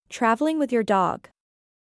Traveling with your dog.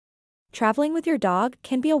 Traveling with your dog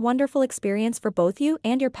can be a wonderful experience for both you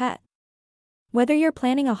and your pet. Whether you're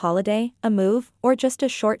planning a holiday, a move, or just a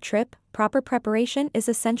short trip, proper preparation is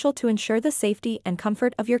essential to ensure the safety and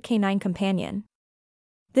comfort of your canine companion.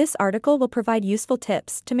 This article will provide useful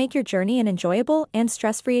tips to make your journey an enjoyable and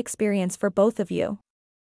stress-free experience for both of you.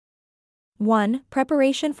 1.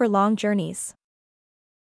 Preparation for long journeys.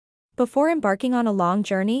 Before embarking on a long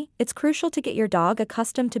journey, it's crucial to get your dog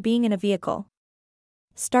accustomed to being in a vehicle.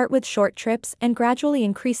 Start with short trips and gradually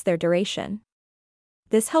increase their duration.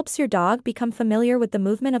 This helps your dog become familiar with the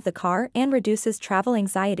movement of the car and reduces travel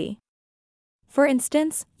anxiety. For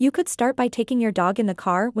instance, you could start by taking your dog in the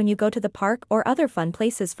car when you go to the park or other fun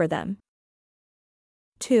places for them.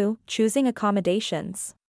 2. Choosing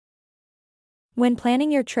accommodations. When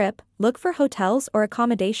planning your trip, look for hotels or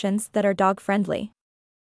accommodations that are dog-friendly.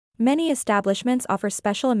 Many establishments offer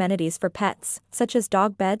special amenities for pets, such as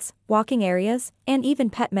dog beds, walking areas, and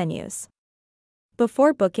even pet menus.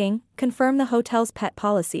 Before booking, confirm the hotel's pet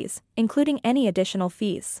policies, including any additional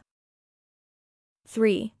fees.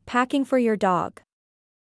 3. Packing for your dog.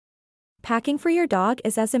 Packing for your dog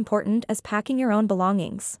is as important as packing your own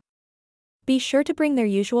belongings. Be sure to bring their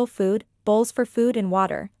usual food, bowls for food and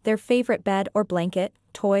water, their favorite bed or blanket,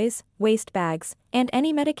 toys, waste bags, and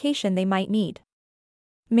any medication they might need.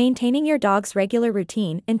 Maintaining your dog's regular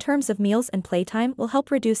routine in terms of meals and playtime will help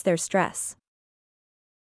reduce their stress.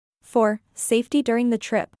 4. Safety during the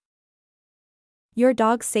trip. Your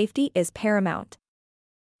dog's safety is paramount.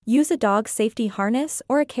 Use a dog safety harness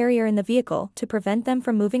or a carrier in the vehicle to prevent them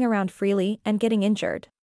from moving around freely and getting injured.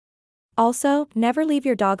 Also, never leave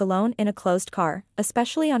your dog alone in a closed car,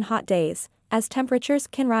 especially on hot days, as temperatures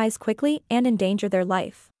can rise quickly and endanger their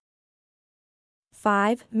life.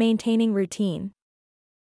 5. Maintaining routine.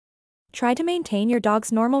 Try to maintain your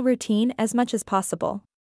dog's normal routine as much as possible.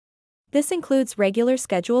 This includes regular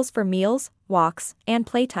schedules for meals, walks, and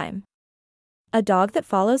playtime. A dog that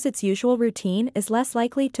follows its usual routine is less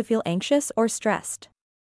likely to feel anxious or stressed.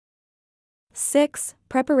 6.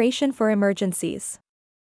 Preparation for emergencies.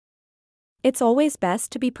 It's always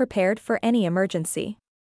best to be prepared for any emergency.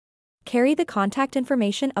 Carry the contact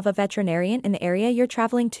information of a veterinarian in the area you're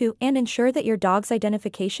traveling to and ensure that your dog's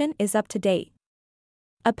identification is up to date.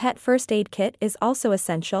 A pet first aid kit is also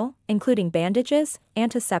essential, including bandages,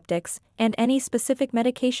 antiseptics, and any specific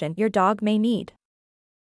medication your dog may need.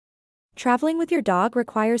 Traveling with your dog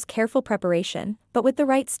requires careful preparation, but with the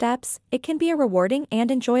right steps, it can be a rewarding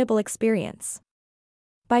and enjoyable experience.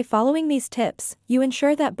 By following these tips, you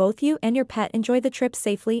ensure that both you and your pet enjoy the trip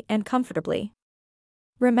safely and comfortably.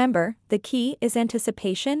 Remember, the key is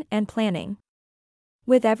anticipation and planning.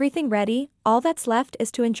 With everything ready, all that's left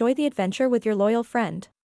is to enjoy the adventure with your loyal friend.